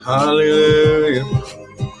Hallelujah.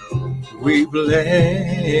 We bless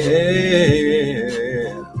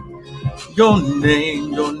your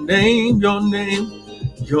name, your name, your name,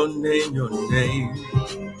 your name, your name.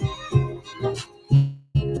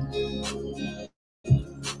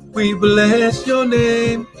 We bless your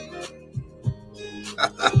name.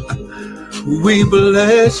 We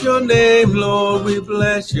bless your name, Lord. We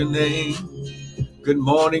bless your name. Good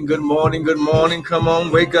morning, good morning, good morning. Come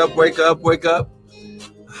on, wake up, wake up, wake up.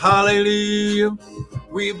 Hallelujah.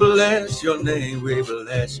 We bless your name. We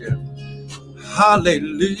bless you.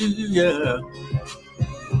 Hallelujah.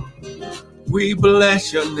 We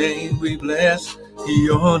bless your name. We bless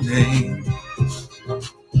your name.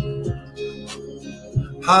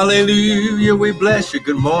 Hallelujah. We bless you.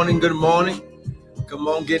 Good morning. Good morning. Come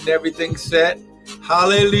on, getting everything set.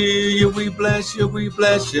 Hallelujah. We bless you. We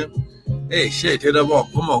bless you. Hey, shit, hit up.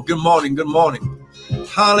 Come on. Good morning. Good morning.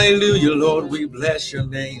 Hallelujah, Lord. We bless your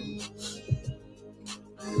name.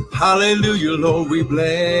 Hallelujah, Lord. We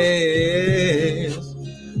bless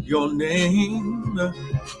your name.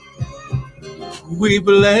 We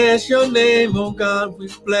bless your name, oh God. We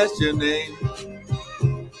bless your name.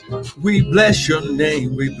 We bless your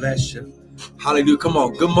name. We bless you. Hallelujah. Come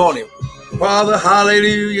on. Good morning. Father,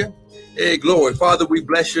 hallelujah. Hey, glory. Father, we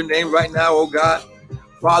bless your name right now, oh God.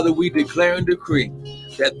 Father, we declare and decree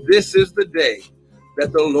that this is the day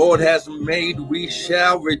that the Lord has made. We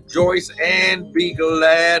shall rejoice and be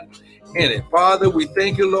glad in it. Father, we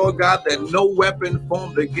thank you, Lord God, that no weapon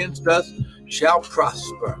formed against us shall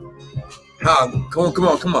prosper. Come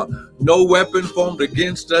on. No weapon formed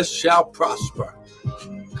against us shall prosper.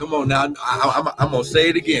 Come on now. I'm going to say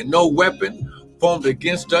it again. No weapon formed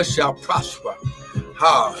against us shall prosper.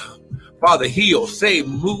 Father, heal, save,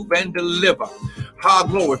 move, and deliver.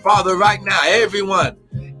 Glory. Father, right now, everyone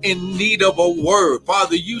in need of a word.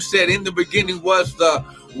 Father, you said in the beginning was the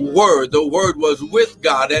Word. The Word was with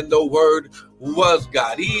God, and the Word was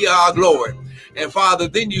God. Glory. And Father,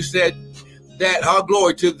 then you said that,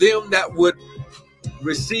 glory, to them that would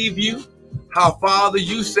receive you. Father,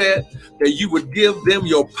 you said that you would give them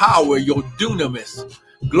your power, your dunamis,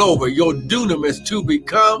 glory, your dunamis to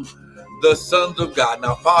become the sons of God.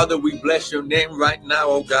 Now, Father, we bless your name right now,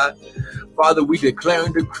 oh God. Father, we declare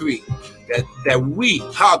and decree that we,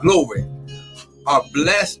 glory, are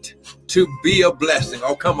blessed to be a blessing.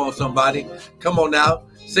 Oh, come on, somebody. Come on now.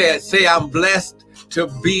 Say I'm blessed to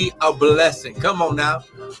be a blessing. Come on now.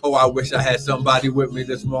 Oh, I wish I had somebody with me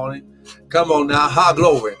this morning. Come on now.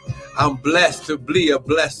 Glory. I'm blessed to be a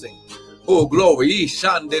blessing. Oh, glory.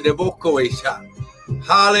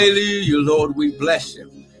 Hallelujah, Lord. We bless you.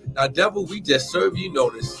 Now, devil, we just serve you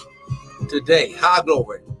notice today.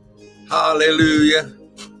 Glory. Hallelujah.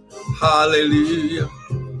 Hallelujah.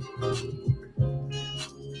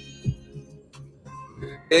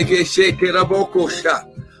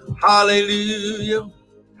 Hallelujah.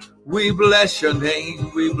 We bless your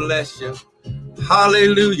name. We bless you.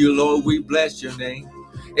 Hallelujah, Lord. We bless your name.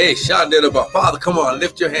 Hey, Father, come on,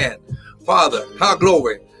 lift your hand. Father,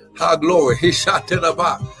 glory. Glory.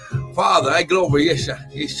 Father, I glory.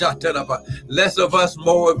 Less of us,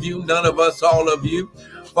 more of you. None of us, all of you.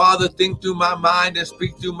 Father, think through my mind and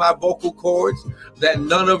speak through my vocal cords that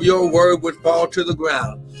none of your word would fall to the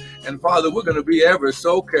ground. And Father, we're going to be ever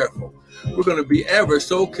so careful. We're going to be ever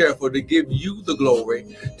so careful to give you the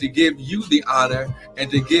glory, to give you the honor,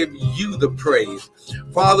 and to give you the praise.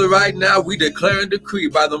 Father, right now we declare and decree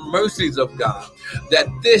by the mercies of God that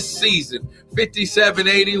this season,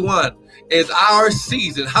 5781, is our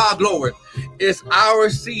season. Glory. It's our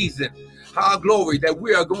season. Glory, that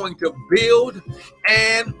we are going to build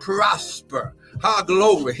and prosper.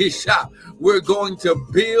 Glory. We're going to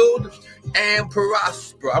build and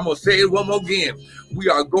prosper. I'm going to say it one more again. We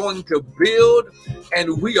are going to build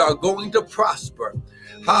and we are going to prosper.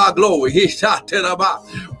 Glory.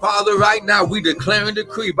 Father, right now we declare and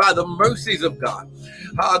decree by the mercies of God.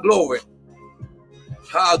 Glory.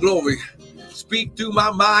 Glory. Speak through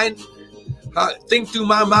my mind. Think through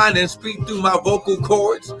my mind and speak through my vocal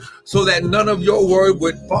cords so that none of your word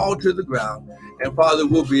would fall to the ground. And Father,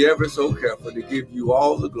 we'll be ever so careful to give you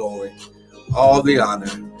all the glory, all the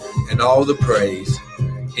honor, and all the praise.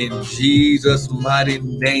 In Jesus' mighty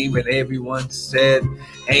name, and everyone said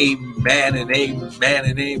amen and amen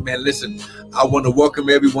and amen. Listen, I want to welcome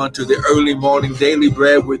everyone to the Early Morning Daily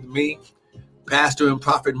Bread with me, Pastor and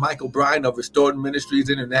Prophet Michael Bryan of Restored Ministries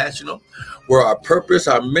International, where our purpose,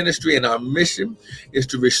 our ministry, and our mission is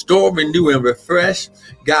to restore, renew, and refresh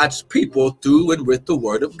God's people through and with the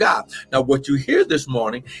Word of God. Now, what you hear this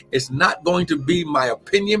morning is not going to be my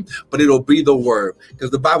opinion, but it'll be the Word,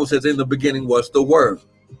 because the Bible says in the beginning was the Word.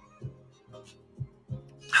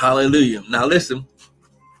 Hallelujah. Now listen,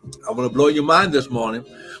 I want to blow your mind this morning,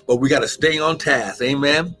 but we got to stay on task.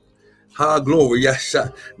 Amen. Glory. Yes.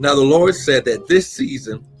 Now the Lord said that this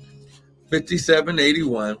season,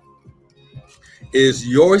 5781, is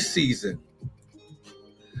your season.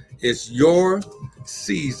 It's your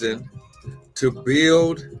season to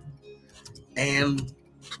build and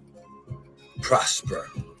prosper.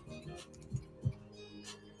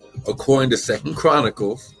 According to 2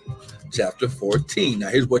 Chronicles chapter 14. Now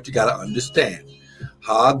here's what you got to understand.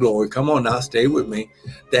 Glory. Come on now, stay with me.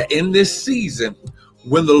 That in this season,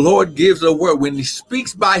 when the Lord gives a word, when he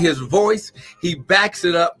speaks by his voice, he backs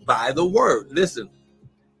it up by the word. Listen,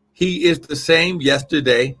 he is the same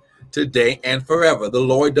yesterday, today, and forever. The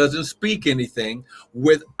Lord doesn't speak anything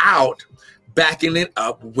without backing it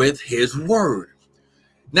up with his word.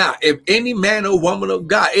 Now, if any man or woman of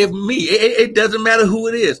God, it doesn't matter who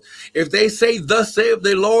it is. If they say, thus saith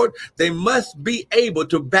the Lord, they must be able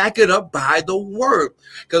to back it up by the word.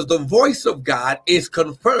 Because the voice of God is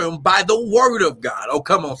confirmed by the word of God. Oh,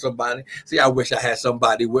 come on, somebody. See, I wish I had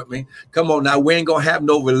somebody with me. Come on now. We ain't going to have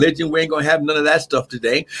no religion. We ain't going to have none of that stuff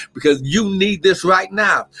today because you need this right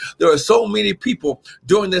now. There are so many people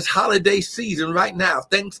during this holiday season right now,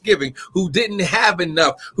 Thanksgiving, who didn't have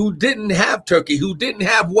enough, who didn't have turkey, who didn't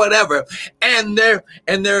have whatever, and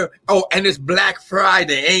it's Black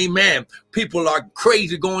Friday. Amen. People are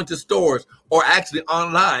crazy going to stores or actually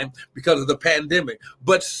online because of the pandemic.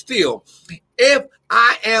 But still, if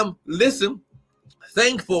I am,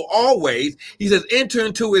 thankful always, he says, enter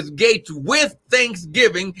into his gates with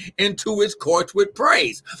thanksgiving, into his courts with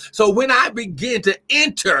praise. So when I begin to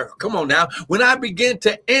enter, come on now, when I begin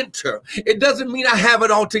to enter, it doesn't mean I have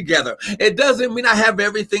it all together. It doesn't mean I have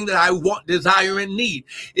everything that I want, desire, and need.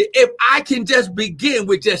 If I can just begin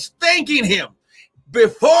with just thanking him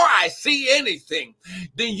before I see anything,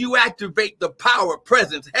 then you activate the power,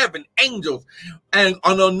 presence, heaven, angels, and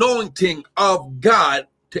an anointing of God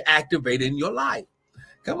to activate in your life.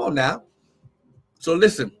 Come on now. So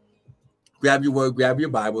listen, grab your word, grab your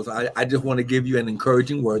Bibles. I just want to give you an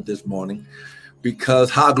encouraging word this morning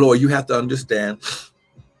because, glory, you have to understand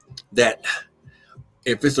that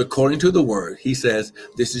if it's according to the word, he says,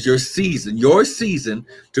 this is your season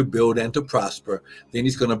to build and to prosper. Then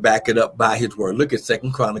he's going to back it up by his word. Look at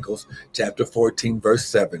 2 Chronicles chapter 14, verse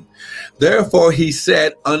 7. Therefore he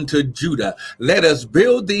said unto Judah, let us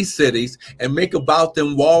build these cities and make about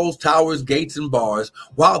them walls, towers, gates, and bars,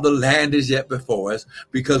 while the land is yet before us,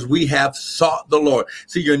 because we have sought the Lord.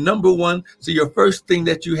 See, your first thing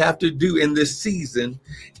that you have to do in this season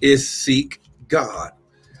is seek God.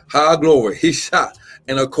 Glory. He shot.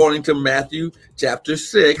 And according to Matthew chapter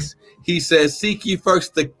 6, he says, seek ye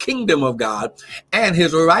first the kingdom of God and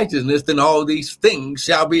his righteousness, then all these things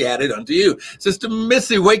shall be added unto you. Sister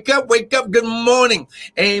Missy, wake up. Good morning.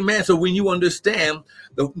 Amen. So when you understand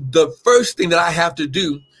the first thing that I have to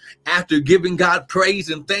do after giving God praise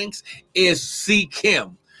and thanks is seek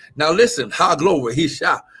him. Now listen, glory, he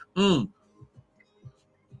shall.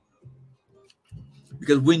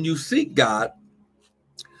 Because when you seek God,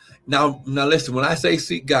 Now listen, when I say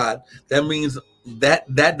seek God, that means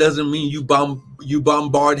that doesn't mean you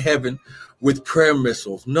bombard heaven with prayer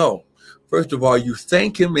missiles. No. First of all, you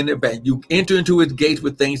thank him in advance. You enter into his gates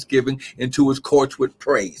with thanksgiving, into his courts with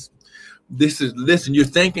praise. You're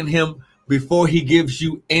thanking him before he gives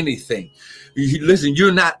you anything. Listen,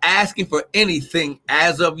 you're not asking for anything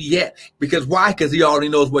as of yet. Because why? Because he already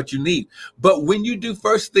knows what you need. But when you do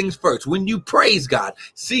first things first, when you praise God,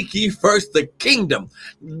 seek ye first the kingdom,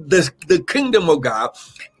 the kingdom of God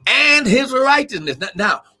and his righteousness.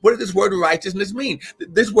 Now, what does this word righteousness mean?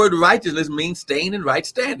 This word righteousness means staying in right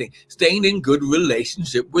standing, staying in good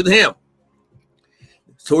relationship with him.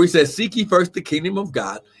 So he says, seek ye first the kingdom of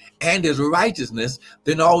God and his righteousness,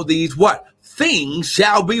 then all these things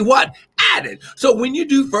shall be added. So when you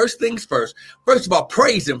do first things first of all,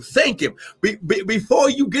 praise him, thank him. Before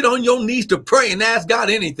you get on your knees to pray and ask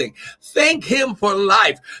God anything, thank him for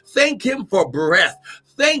life. Thank him for breath.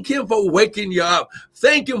 Thank him for waking you up.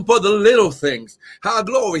 Thank him for the little things.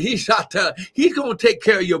 Glory. He's going to take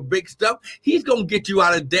care of your big stuff. He's going to get you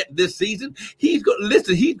out of debt this season. He's going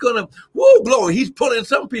to, glory. He's pulling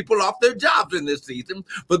some people off their jobs in this season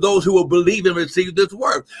for those who will believe and receive this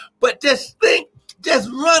word. But just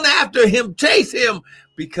run after him, chase him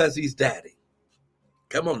because he's daddy.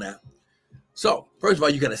 Come on now. So first of all,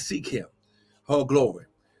 you got to seek him. Glory.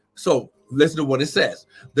 So listen to what it says.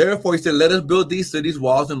 Therefore, he said, let us build these cities,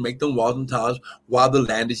 walls, and make them walls and towers while the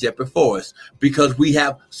land is yet before us, because we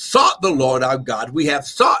have sought the Lord our God. We have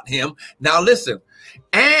sought him. Now listen,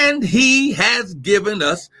 and he has given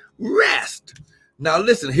us rest. Now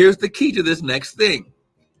listen, here's the key to this next thing.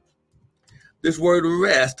 This word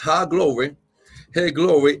rest, ha glory, hey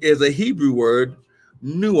glory, is a Hebrew word,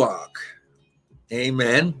 nuach.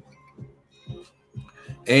 Amen.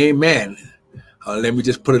 Amen. Let me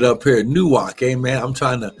just put it up here, nuach. Amen. I'm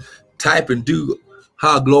trying to type and do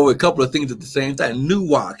ha glory, a couple of things at the same time.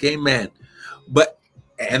 Nuach. Amen.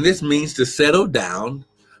 And this means to settle down,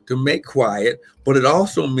 to make quiet, but it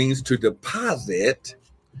also means to deposit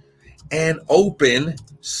and open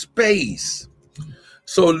space.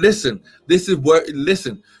 So listen, this is what,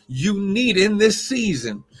 you need in this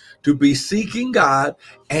season to be seeking God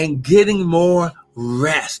and getting more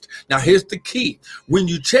rest. Now, here's the key. When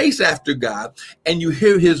you chase after God and you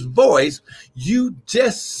hear his voice, you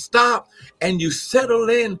just stop and you settle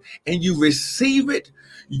in and you receive it.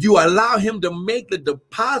 You allow him to make the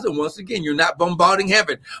deposit. Once again, you're not bombarding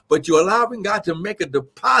heaven, but you're allowing God to make a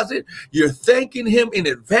deposit. You're thanking him in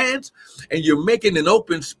advance, and you're making an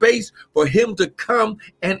open space for him to come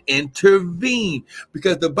and intervene.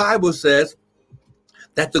 Because the Bible says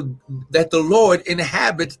that the Lord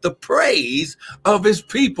inhabits the praise of his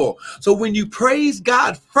people. So when you praise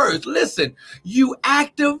God first, listen, you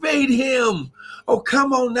activate him. Oh,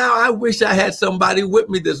 come on now. I wish I had somebody with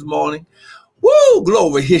me this morning. Woo,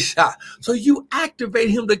 glory, his shot. So you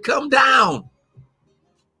activate him to come down.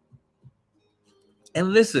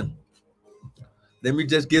 And listen, let me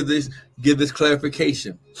just give this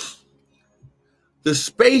clarification. The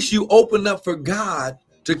space you open up for God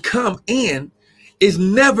to come in is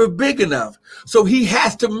never big enough. So he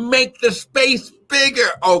has to make the space bigger.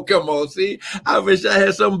 Oh, come on. See, I wish I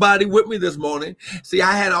had somebody with me this morning. See,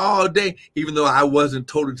 I had all day, even though I wasn't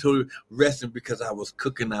totally resting because I was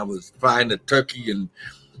cooking. I was frying the turkey and,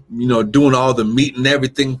 doing all the meat and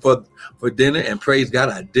everything for dinner. And praise God,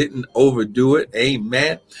 I didn't overdo it.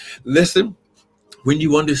 Amen. Listen, when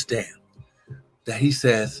you understand that he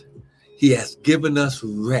says, he has given us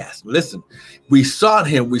rest. Listen, we sought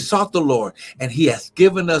him, we sought the Lord, and he has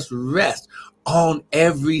given us rest on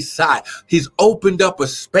every side. He's opened up a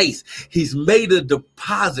space. He's made a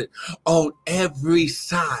deposit on every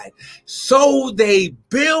side. So they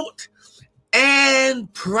built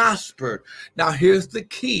and prospered. Now here's the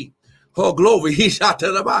key. Oh, glory. He shot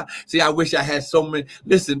to the bottom. See, I wish I had so many.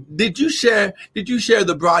 Listen, did you share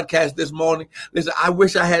the broadcast this morning? Listen, I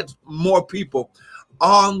wish I had more people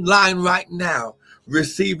online right now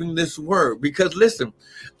receiving this word, because listen,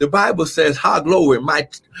 the Bible says, ha glory,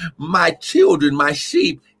 my children, my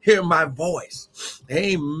sheep hear my voice.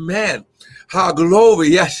 Amen. Ha glory.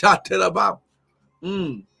 Yes, Now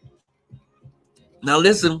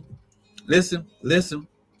listen.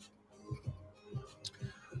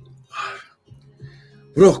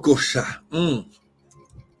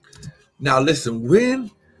 Now listen,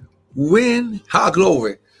 when ha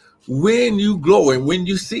glory, when you glory, when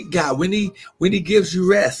you seek God, when he gives you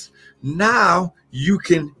rest, now you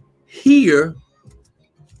can hear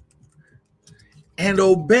and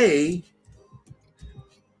obey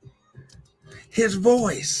his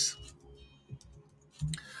voice.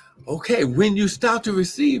 Okay, when you start to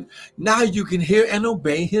receive, now you can hear and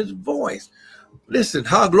obey his voice. Listen,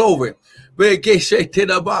 ha glory. Listen,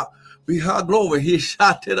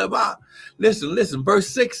 verse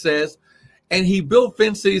 6 says, and he built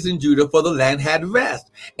fences in Judah, for the land had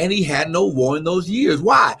rest, and he had no war in those years.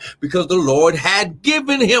 Why? Because the Lord had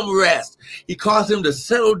given him rest. He caused him to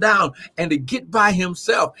settle down and to get by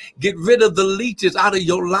himself. Get rid of the leeches out of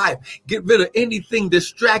your life. Get rid of anything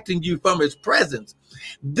distracting you from his presence.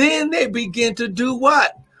 Then they begin to do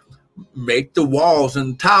what? Make the walls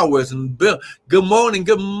and towers and build. Good morning,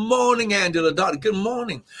 Angela, daughter. Good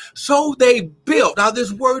morning. So they built. Now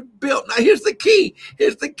this word built. Now here's the key.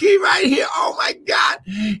 Here's the key right here. Oh my God.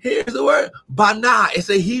 Here's the word bana. It's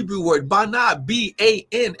a Hebrew word. Bana,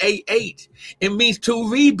 B-A-N-A-H. It means to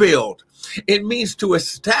rebuild. It means to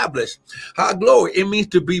establish. Ha glory. It means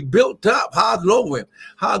to be built up. Ha glory.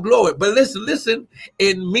 Ha glory. But listen.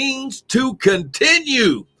 It means to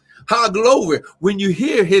continue. Ha glory. When you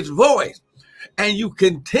hear his voice and you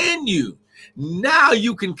continue, now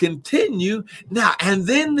you can continue. Now, and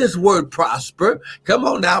then this word prosper, come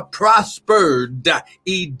on now, prospered,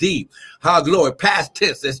 E-D. Ha glory. Past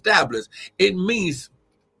tense, established. It means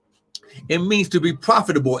to be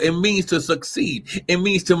profitable. It means to succeed. It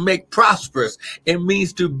means to make prosperous. It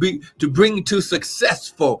means to bring to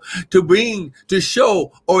successful, to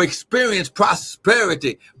show or experience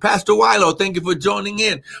prosperity. Pastor Wilo, thank you for joining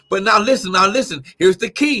in. But now listen. Here's the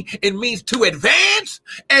key. It means to advance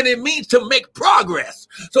and it means to make progress.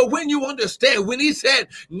 So when you understand, when he said,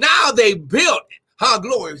 now they built,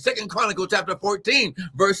 Glory. 2 Chronicles chapter 14,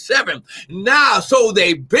 verse 7. Now, so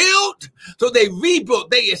they built, so they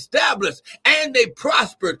rebuilt, they established, and they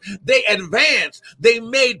prospered. They advanced. They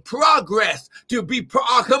made progress to be,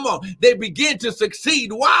 they begin to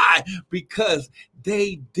succeed. Why? Because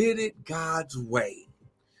they did it God's way.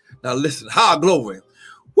 Now listen, glory.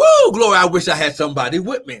 Woo, glory, I wish I had somebody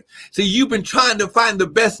with me. See, you've been trying to find the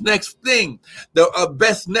best next thing, the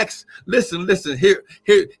best next. Listen,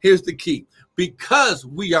 here's the key. Because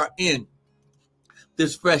we are in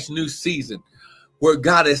this fresh new season where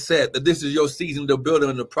God has said that this is your season to build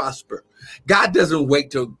and to prosper. God doesn't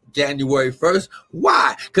wait till January 1st.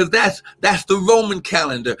 Why? Because that's the Roman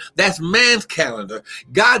calendar. That's man's calendar.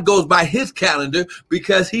 God goes by his calendar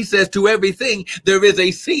because he says to everything, there is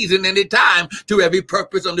a season and a time to every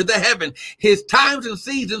purpose under the heaven. His times and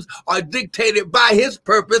seasons are dictated by his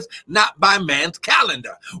purpose, not by man's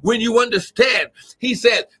calendar. When you understand, he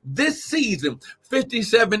said this season,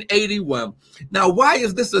 5781. Now, why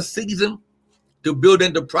is this a season to build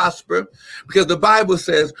and to prosper? Because the Bible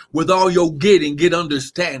says, with all your getting, get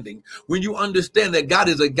understanding. When you understand that God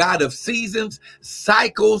is a God of seasons,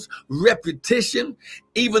 cycles, repetition,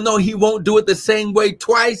 even though he won't do it the same way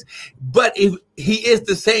twice, but if he is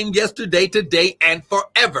the same yesterday, today, and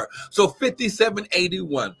forever. So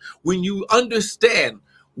 5781, when you understand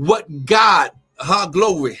what God,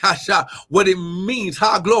 glory, what it means,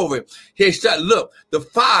 glory. Here, look, the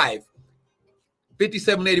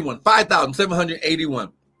 5781,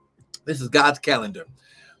 5,781. This is God's calendar.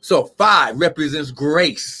 So 5 represents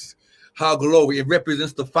grace. Glory. It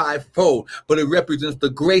represents the fivefold, but it represents the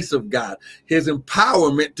grace of God, his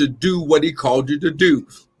empowerment to do what he called you to do.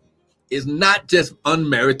 It's not just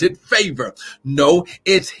unmerited favor. No,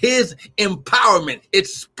 it's his empowerment.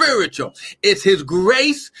 It's spiritual. It's his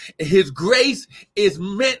grace. His grace is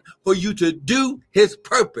meant for you to do his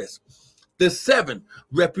purpose. The 7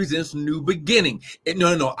 represents new beginning.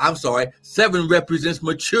 7 represents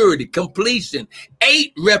maturity, completion.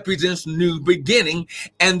 8 represents new beginning.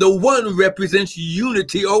 And the 1 represents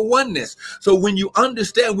unity or oneness. So when you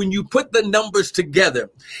understand, when you put the numbers together,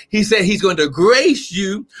 he said he's going to grace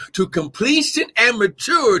you to completion and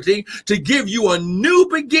maturity to give you a new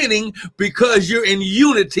beginning because you're in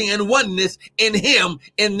unity and oneness in him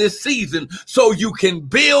in this season. So you can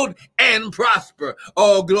build and prosper.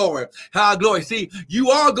 Oh, glory. Glory. See, you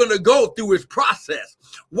are going to go through his process.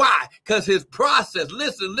 Why? Because his process,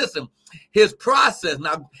 listen, his process.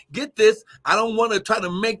 Now, get this. I don't want to try to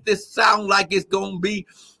make this sound like it's going to be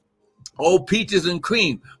peaches and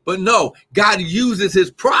cream. But no, God uses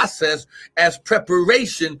his process as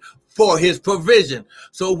preparation for his provision.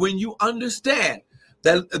 So when you understand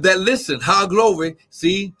that listen, glory.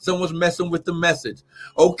 See, someone's messing with the message.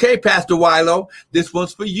 Okay, Pastor Wilo, this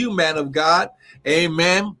one's for you, man of God.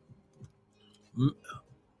 Amen.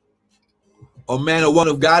 Or man or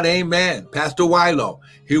woman of God, amen. Pastor Wilo,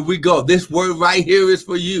 here we go. This word right here is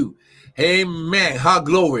for you. Amen.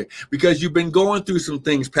 Glory. Because you've been going through some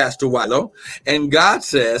things, Pastor Wilo. And God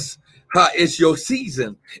says, it's your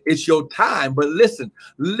season. It's your time. But listen.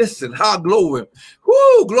 Glory.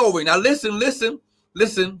 Woo, glory. Now listen.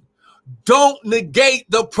 Don't negate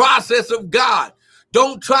the process of God.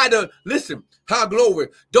 Don't try to, listen. Glory.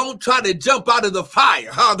 Don't try to jump out of the fire.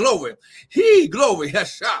 Glory. Glory.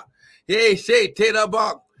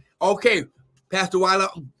 Okay, Pastor Weiler,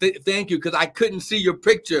 thank you, because I couldn't see your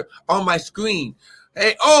picture on my screen.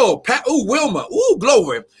 Hey, Wilma.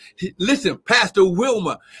 Glory. Listen, Pastor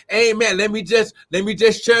Wilma. Amen. Let me just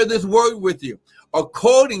share this word with you.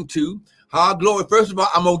 According to glory. First of all,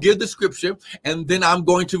 I'm going to give the scripture, and then I'm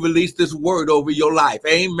going to release this word over your life.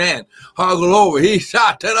 Amen. Glory. He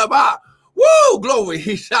shot. Woo, glory.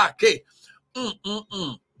 He shot.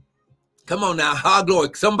 Come on now, glory.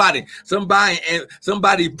 Somebody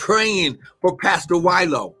praying for Pastor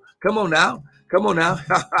Wilo. Come on now.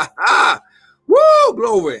 Woo,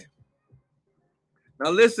 glory.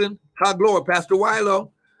 Now listen, glory, Pastor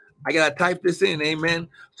Wilo. I gotta type this in, amen.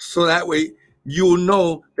 So that way you'll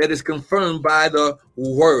know that it's confirmed by the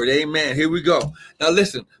word. Amen. Here we go. Now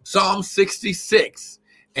listen, Psalm 66.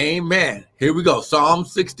 Amen. Here we go. Psalm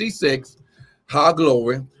 66.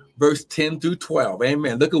 Glory. Verse 10 through 12.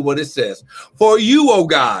 Amen. Look at what it says. For you, O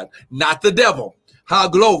God, not the devil,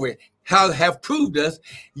 glory, have proved us.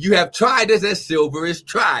 You have tried us as silver is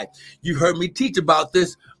tried. You heard me teach about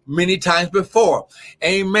this many times before.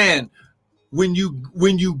 Amen. When you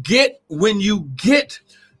get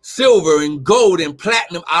silver and gold and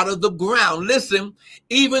platinum out of the ground, listen,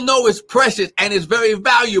 even though it's precious and it's very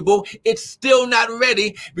valuable, it's still not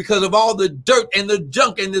ready because of all the dirt and the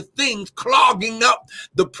junk and the things clogging up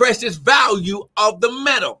the precious value of the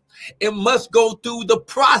metal. It must go through the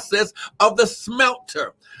process of the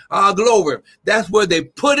smelter. Glory. That's where they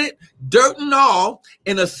put it, dirt and all,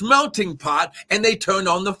 in a smelting pot, and they turn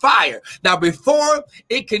on the fire. Now, before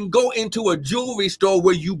it can go into a jewelry store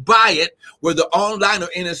where you buy it, whether online or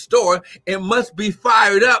in a store, it must be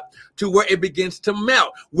fired up to where it begins to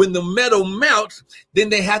melt. When the metal melts, then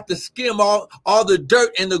they have to skim all the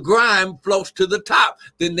dirt, and the grime floats to the top.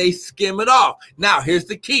 Then they skim it off. Now, here's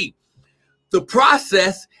the key. The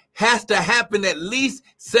process has to happen at least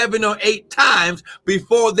 7 or 8 times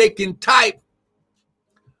before they can type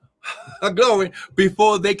glory,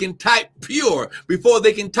 before they can type pure, before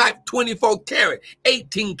they can type 24 karat,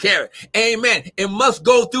 18 karat. Amen. It must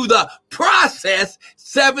go through the process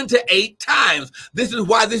 7 to 8 times. This is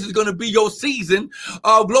why this is going to be your season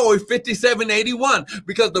of glory 5781,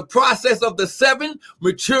 because the process of the 7,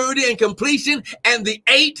 maturity and completion, and the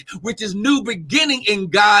 8, which is new beginning in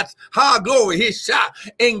God's glory, his shot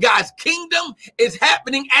in God's kingdom, is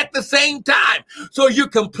happening at the same time. So you're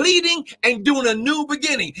completing and doing a new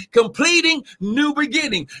beginning, completing new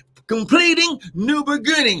beginning, completing new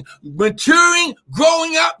beginning, maturing,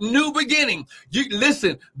 growing up, new beginning. You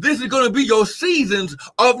listen, this is going to be your seasons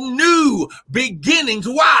of new beginnings.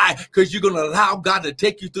 Why? Because you're going to allow God to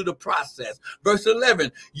take you through the process. Verse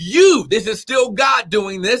 11, this is still God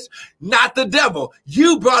doing this, not the devil.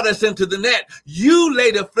 You brought us into the net. You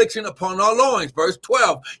laid affliction upon our loins. Verse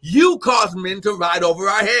 12, you caused men to ride over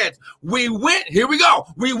our heads. We went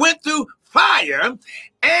through fire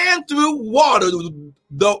and through water.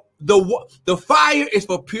 The fire is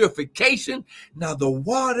for purification. Now the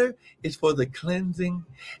water is for the cleansing,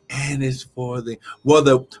 and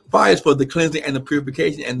the fire is for the cleansing and the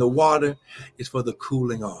purification, and the water is for the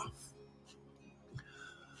cooling off.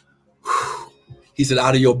 He said,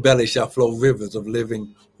 out of your belly shall flow rivers of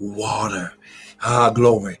living water.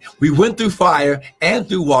 Glory. We went through fire and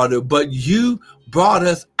through water, but you brought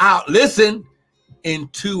us out, listen,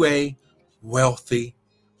 into a wealthy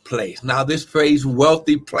place. Now, this phrase,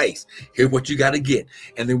 wealthy place, here's what you got to get,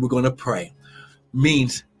 and then we're going to pray,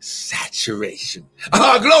 means saturation.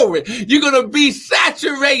 Glory. You're going to be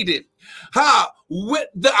saturated with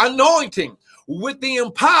the anointing, with the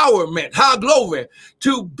empowerment, glory,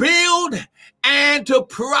 to build and to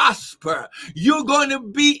prosper. You're going to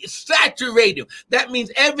be saturated. That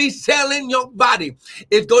means every cell in your body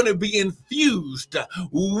is going to be infused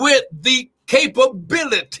with the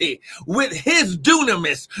capability, with his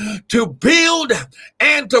dunamis, to build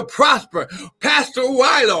and to prosper. Pastor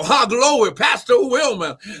Wilo, glory, Pastor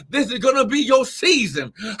Wilmer, this is going to be your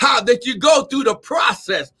season, that you go through the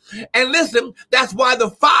process. And listen, that's why the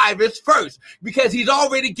 5 is first, because he's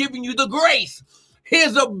already given you the grace,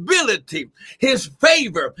 his ability, his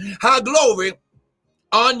favor, glory,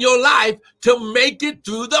 on your life to make it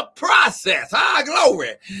through the process. Glory.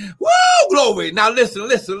 Woo, glory. Now listen,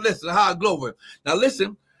 glory. Now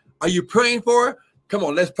listen, are you praying for her? Come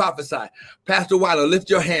on, let's prophesy. Pastor Wilder, lift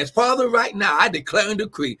your hands. Father, right now, I declare and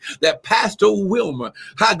decree that Pastor Wilmer,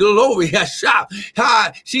 glory,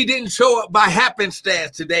 she didn't show up by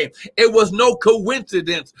happenstance today. It was no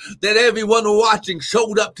coincidence that everyone watching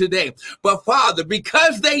showed up today. But Father,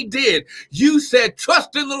 because they did, you said,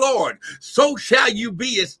 trust in the Lord, so shall you be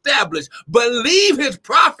established. Believe his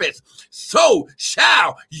prophets, so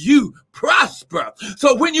shall you prosper.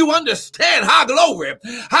 So when you understand, glory,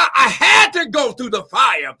 I had to go through the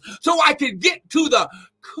fire so I could get to the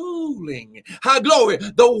cooling. Glory,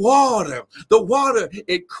 the water,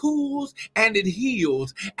 it cools and it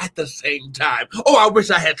heals at the same time. Oh, I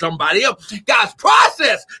wish I had somebody else. God's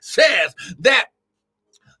process says that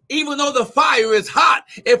even though the fire is hot,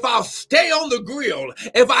 if I'll stay on the grill,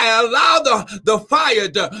 if I allow the fire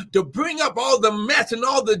to bring up all the mess and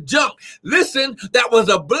all the junk, listen, that was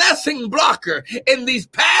a blessing blocker in these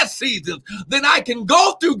past seasons, then I can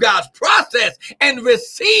go through God's process and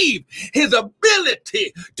receive his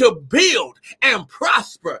ability to build and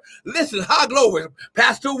prosper. Listen, glory.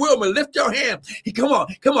 Pastor Wilmer, lift your hand. Come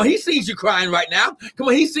on. He sees you crying right now. Come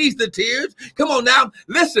on, he sees the tears. Come on now.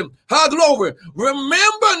 Listen, glory.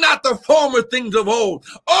 Remember not the former things of old.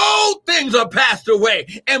 All things are passed away,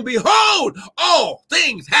 and behold, all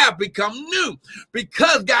things have become new,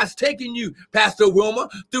 because God's taking you, Pastor Wilmer,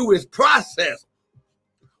 through his process.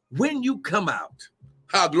 When you come out,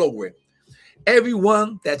 glory,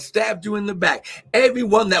 everyone that stabbed you in the back,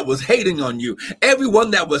 everyone that was hating on you,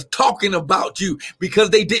 everyone that was talking about you because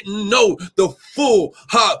they didn't know the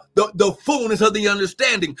fullness of the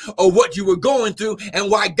understanding of what you were going through and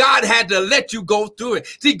why God had to let you go through it.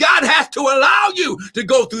 See, God has to allow you to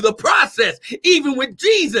go through the process. Even with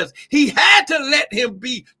Jesus, he had to let him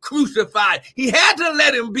be crucified. He had to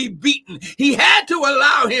let him be beaten. He had to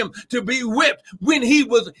allow him to be whipped when he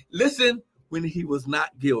was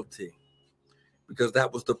not guilty. Because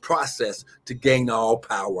that was the process to gain all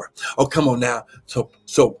power. Oh, come on now. So,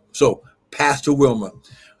 Pastor Wilmer,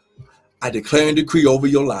 I declare and decree over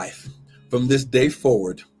your life from this day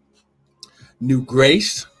forward, new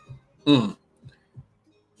grace,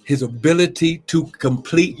 his ability to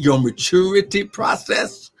complete your maturity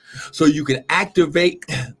process so you can activate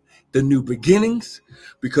the new beginnings,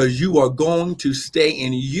 because you are going to stay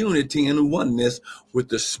in unity and oneness with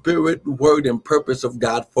the spirit, word, and purpose of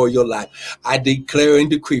God for your life. I declare and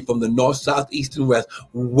decree from the north, south, east, and west,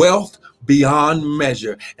 wealth beyond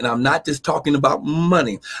measure. And I'm not just talking about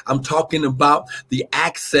money. I'm talking about the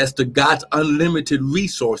access to God's unlimited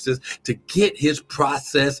resources to get his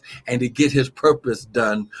process and to get his purpose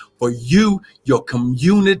done for you, your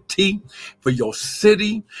community, for your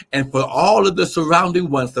city, and for all of the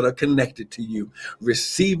surrounding ones that are connected to you.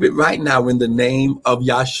 Receive it right now in the name of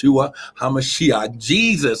Yahshua HaMashiach,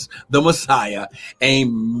 Jesus, the Messiah.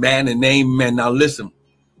 Amen and amen. Now listen,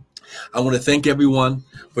 I want to thank everyone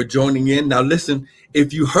for joining in. Now listen,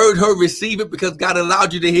 if you heard her, receive it because God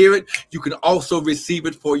allowed you to hear it. You can also receive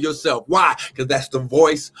it for yourself. Why? Because that's the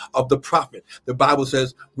voice of the prophet. The Bible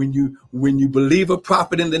says when you believe a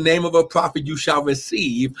prophet in the name of a prophet, you shall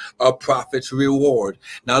receive a prophet's reward.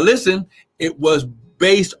 Now listen, it was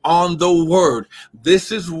based on the word.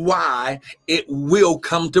 This is why it will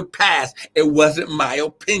come to pass. It wasn't my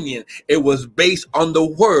opinion. It was based on the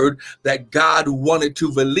word that God wanted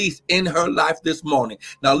to release in her life this morning.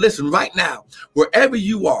 Now listen, right now, wherever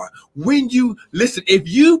you are, when you listen, if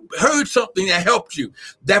you heard something that helped you,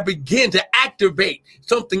 that began to activate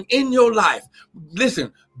something in your life,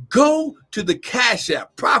 listen, go to the Cash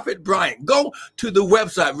App, Prophet Bryant. Go to the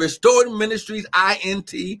website,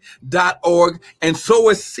 restoredministriesint.org, and sow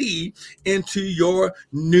a seed into your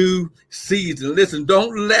new season. Listen,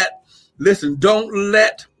 don't let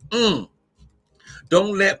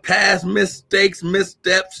past mistakes,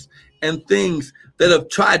 missteps, and things that have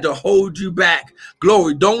tried to hold you back.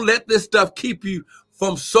 Glory, don't let this stuff keep you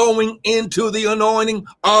from sowing into the anointing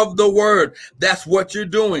of the word. That's what you're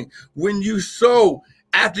doing. When you sow,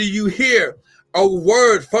 after you hear a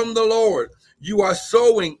word from the Lord, you are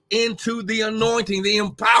sowing into the anointing, the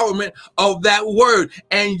empowerment of that word.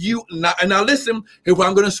 And now listen, I'm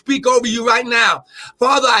going to speak over you right now.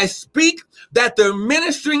 Father, I speak that the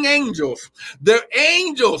ministering angels,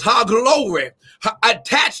 how glory,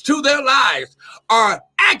 attached to their lives, are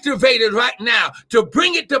activated right now to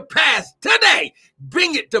bring it to pass today.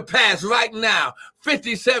 Bring it to pass right now.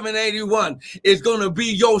 5781 is going to be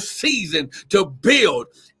your season to build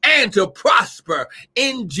and to prosper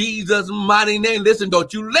in Jesus' mighty name. Listen,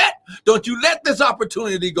 don't you let this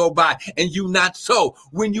opportunity go by and you not sow.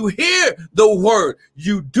 When you hear the word,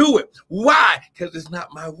 you do it. Why? Because it's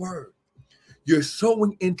not my word. You're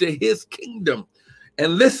sowing into his kingdom.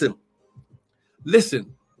 And listen,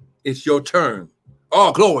 it's your turn.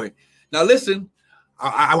 Oh, glory. Now listen,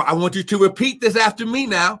 I want you to repeat this after me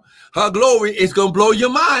now. Her glory is going to blow your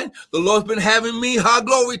mind. The Lord's been having me, her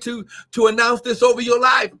glory, to announce this over your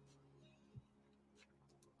life.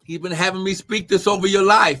 He's been having me speak this over your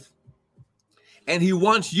life. And he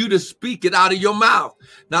wants you to speak it out of your mouth.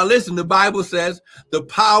 Now listen, the Bible says the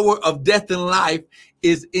power of death and life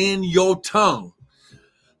is in your tongue.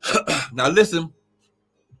 Now listen,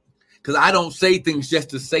 because I don't say things just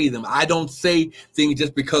to say them. I don't say things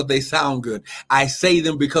just because they sound good. I say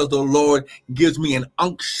them because the Lord gives me an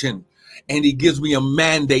unction and he gives me a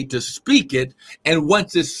mandate to speak it. And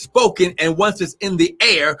once it's spoken and once it's in the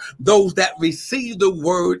air, those that receive the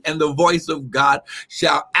word and the voice of God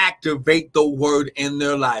shall activate the word in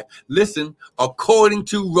their life. Listen, according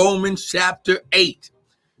to Romans chapter 8,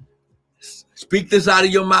 speak this out of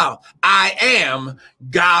your mouth. I am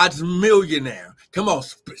God's millionaire. Come on,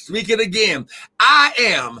 speak it again. I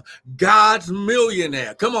am God's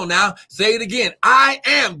millionaire. Come on now, say it again. I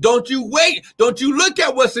am. Don't you wait. Don't you look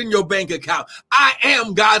at what's in your bank account. I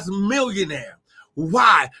am God's millionaire.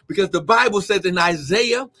 Why? Because the Bible says in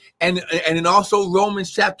Isaiah and in also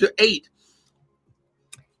Romans chapter 8,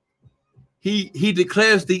 he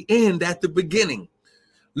declares the end at the beginning.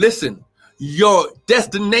 Listen, your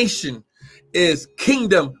destination is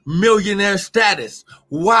kingdom millionaire status.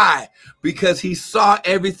 Why? Because he saw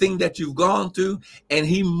everything that you've gone through, and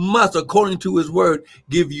he must, according to his word,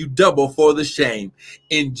 give you double for the shame.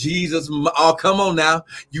 In Jesus, oh, come on now.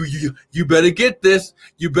 You better get this.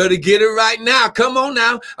 You better get it right now. Come on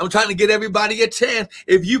now. I'm trying to get everybody a chance.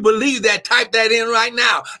 If you believe that, type that in right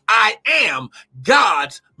now. I am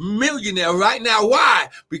God's millionaire right now. Why?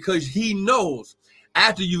 Because he knows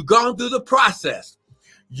after you've gone through the process,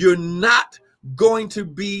 you're not going to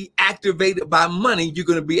be activated by money. You're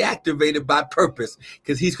going to be activated by purpose,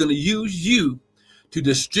 because he's going to use you to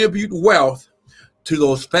distribute wealth to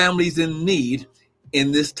those families in need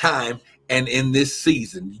in this time and in this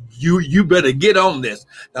season. You better get on this.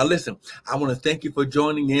 Now listen, I want to thank you for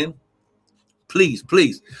joining in. Please,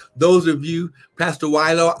 those of you, Pastor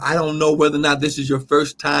Wilo, I don't know whether or not this is your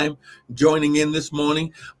first time joining in this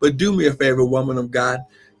morning, but do me a favor, woman of God.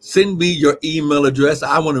 Send me your email address.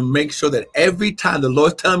 I want to make sure that every time, the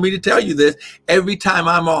Lord's telling me to tell you this, every time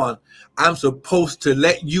I'm on, I'm supposed to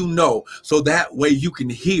let you know, so that way you can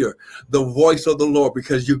hear the voice of the Lord,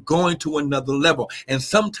 because you're going to another level. And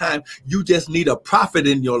sometimes you just need a prophet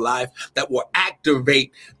in your life that will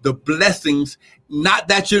activate the blessings. Not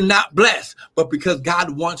that you're not blessed, but because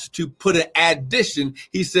God wants to put an addition.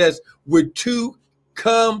 He says, where two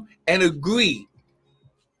come and agree,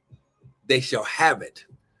 they shall have it.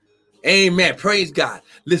 Amen. Praise God.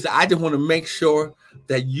 Listen, I just want to make sure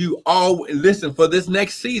that you all listen for this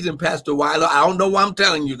next season, Pastor Weiler. I don't know why I'm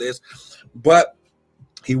telling you this, but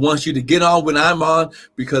he wants you to get on when I'm on,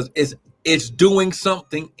 because it's doing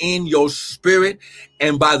something in your spirit.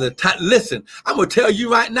 And by the time, listen, I'm going to tell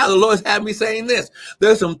you right now, the Lord's had me saying this.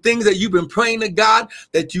 There's some things that you've been praying to God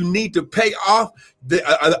that you need to pay off,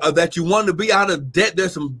 that you want to be out of debt.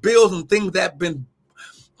 There's some bills and things that's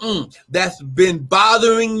been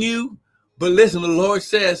bothering you. But listen, the Lord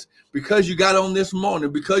says, because you got on this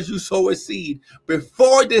morning, because you sow a seed,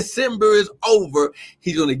 before December is over,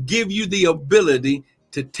 he's going to give you the ability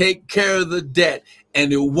to take care of the debt,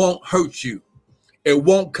 and it won't hurt you. It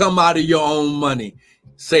won't come out of your own money,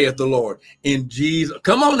 saith the Lord. In Jesus.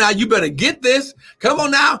 Come on now, you better get this. Come on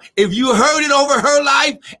now. If you heard it over her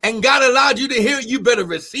life and God allowed you to hear it, you better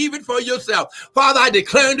receive it for yourself. Father, I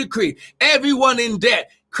declare and decree, everyone in debt,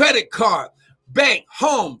 credit card, bank,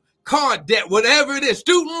 home, car debt, whatever it is,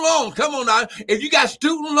 student loans. Come on now. If you got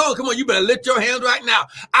student loans, come on, you better lift your hands right now.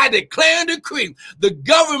 I declare and decree the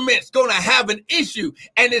government's going to have an issue,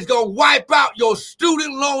 and it's going to wipe out your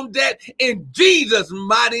student loan debt in Jesus'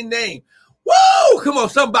 mighty name. Woo! Come on,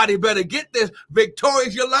 somebody better get this.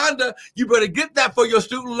 Victorious Yolanda, you better get that for your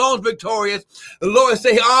student loans, Victorious. The Lord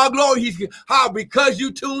say, all glory, because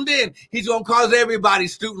you tuned in, he's going to cause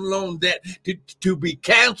everybody's student loan debt to be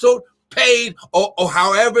canceled, paid, or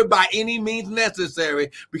however, by any means necessary,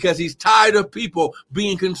 because he's tired of people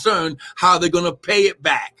being concerned how they're going to pay it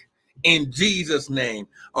back. In Jesus' name,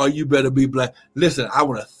 oh, you better be blessed. Listen, I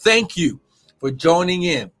want to thank you for joining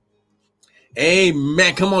in.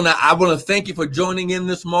 Amen. Come on now. I want to thank you for joining in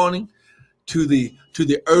this morning to the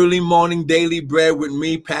early morning daily bread with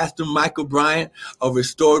me, Pastor Michael Bryant of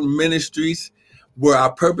Restored Ministries, where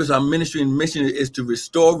our purpose, our ministry and mission is to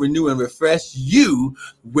restore, renew, and refresh you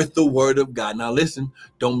with the word of God. Now listen,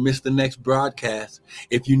 don't miss the next broadcast.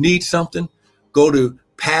 If you need something, go to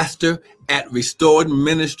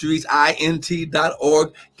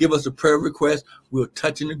pastor@restoredministriesint.org. Give us a prayer request. We'll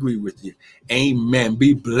touch and agree with you. Amen.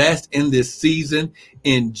 Be blessed in this season.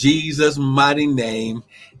 In Jesus' mighty name,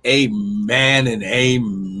 amen and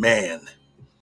amen.